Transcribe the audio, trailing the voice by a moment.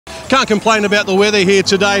Can't complain about the weather here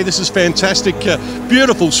today. This is fantastic,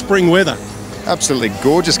 beautiful spring weather. Absolutely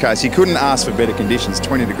gorgeous, Casey. You couldn't ask for better conditions,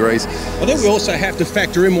 20 degrees. I think we also have to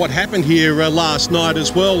factor in what happened here last night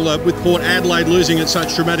as well, with Port Adelaide losing in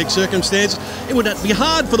such dramatic circumstances. It would be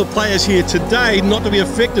hard for the players here today not to be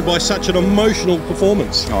affected by such an emotional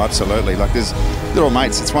performance. Oh, absolutely. Like, they're all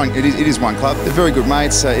mates. It is one club. They're very good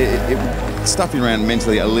mates. It's stuffing around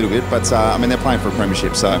mentally a little bit, but I mean, they're playing for a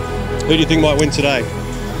premiership, so. Who do you think might win today?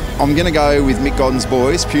 I'm going to go with Mick Godden's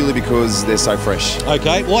boys purely because they're so fresh.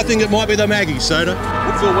 Okay, well I think it might be the Magpies, Soda.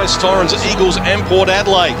 Woodville West Torrens, Eagles and Port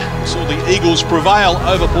Adelaide. We saw the Eagles prevail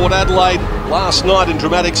over Port Adelaide last night in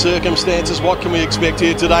dramatic circumstances. What can we expect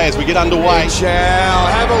here today as we get underway? Chow,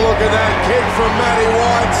 have a look at that kick from Matty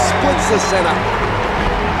White, splits the centre.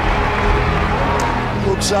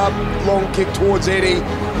 Looks up, long kick towards Eddie.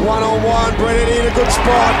 One-on-one, Brett Eddie in a good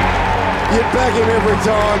spot. You'd back him every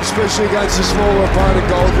time, especially against a smaller opponent,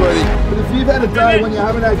 Goldsworthy. But if you've had a day when you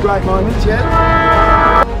haven't had great moments yet,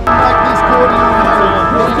 make this quarter.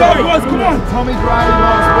 Let's go, guys, come on. Tommy Brady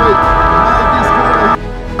last week. Make this quarter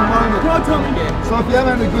a moment. Come on, Tommy. So if you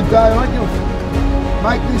haven't had a good day,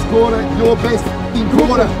 make this quarter your best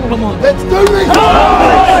quarter. Come on. Let's do this.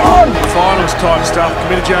 Finals type stuff,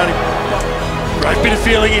 committed Jody. Great bit of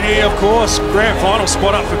feeling in here, of course. Grand final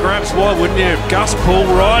spot up for grabs. Why wouldn't you? Gus Poole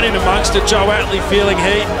right in amongst it. Joe Atley feeling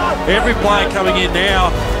heat. Every player coming in now.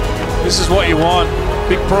 This is what you want.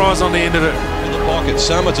 Big prize on the end of it. In the pocket,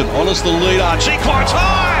 Summerton honors the lead. Archie climbs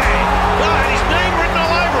high. Oh, his name written all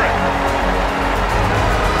over it.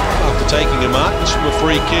 After taking a mark, it's from a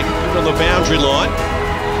free kick on the boundary line.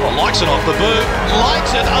 Oh, likes it off the boot. Likes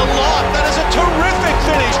it a lot. That is a terrific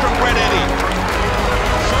finish from Brett Eddie.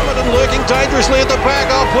 Summerton lurking dangerously at the back.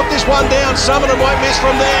 I'll put this one down. Summerton won't miss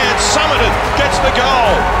from there. Summerton gets the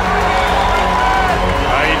goal.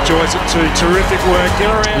 He enjoys it too. Terrific work. Get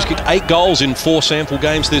around. He's kicked 8 goals in 4 sample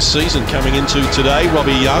games this season coming into today.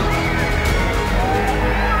 Robbie Young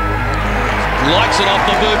likes it off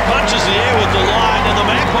the boot, punches the air with the line, and the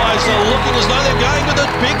Magpies are looking as though they're going with a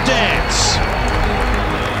big dance.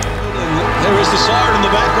 And there is the siren in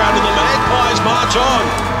the background, and the Magpies march on.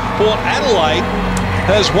 Port Adelaide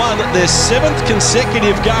has won their 7th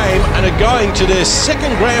consecutive game and are going to their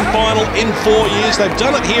 2nd grand final in 4 years. They've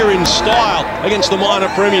done it here in style against the minor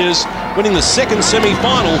premiers, winning the 2nd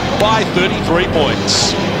semi-final by 33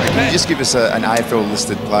 points. Can you just give us an AFL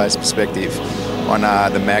listed player's perspective on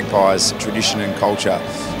the Magpies' tradition and culture?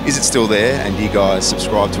 Is it still there, and do you guys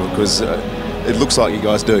subscribe to it? Because it looks like you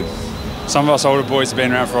guys do. Some of us older boys have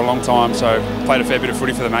been around for a long time, so played a fair bit of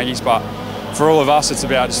footy for the Magpies, but for all of us, it's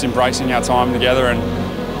about just embracing our time together, and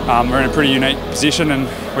we're in a pretty unique position, and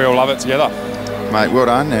we all love it together. Mate, well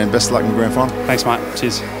done, and best of luck in the grand final. Thanks, mate.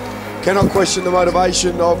 Cheers. Cannot question the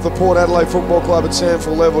motivation of the Port Adelaide Football Club at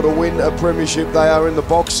SANFL level to win a premiership. They are in the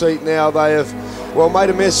box seat now. They have, well, made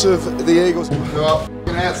a mess of the Eagles. Well,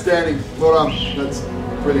 outstanding. Well done. That's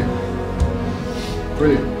brilliant.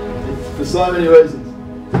 Brilliant. For so many reasons.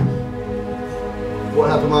 What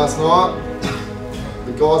happened last night?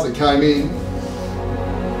 The guys that came in,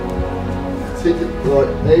 like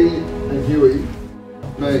E and Huey,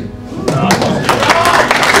 me.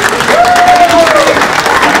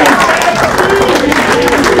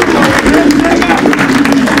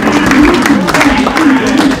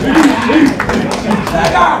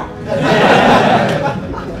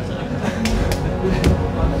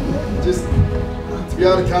 Just to be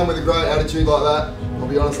able to come with a great attitude like that, I'll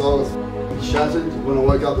be honest, I was shattered when I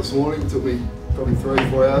woke up this morning. It took me probably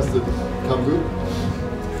 3-4 hours to come good.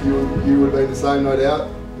 You would have been the same, no doubt.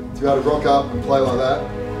 To be able to rock up and play like that,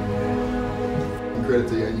 credit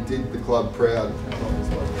to you. You did the club proud.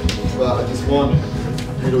 But I just want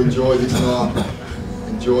you to enjoy this night,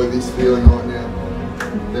 enjoy this feeling right now.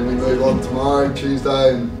 Then we move on tomorrow,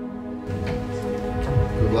 Tuesday, and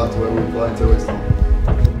good luck to where we play 2 weeks time.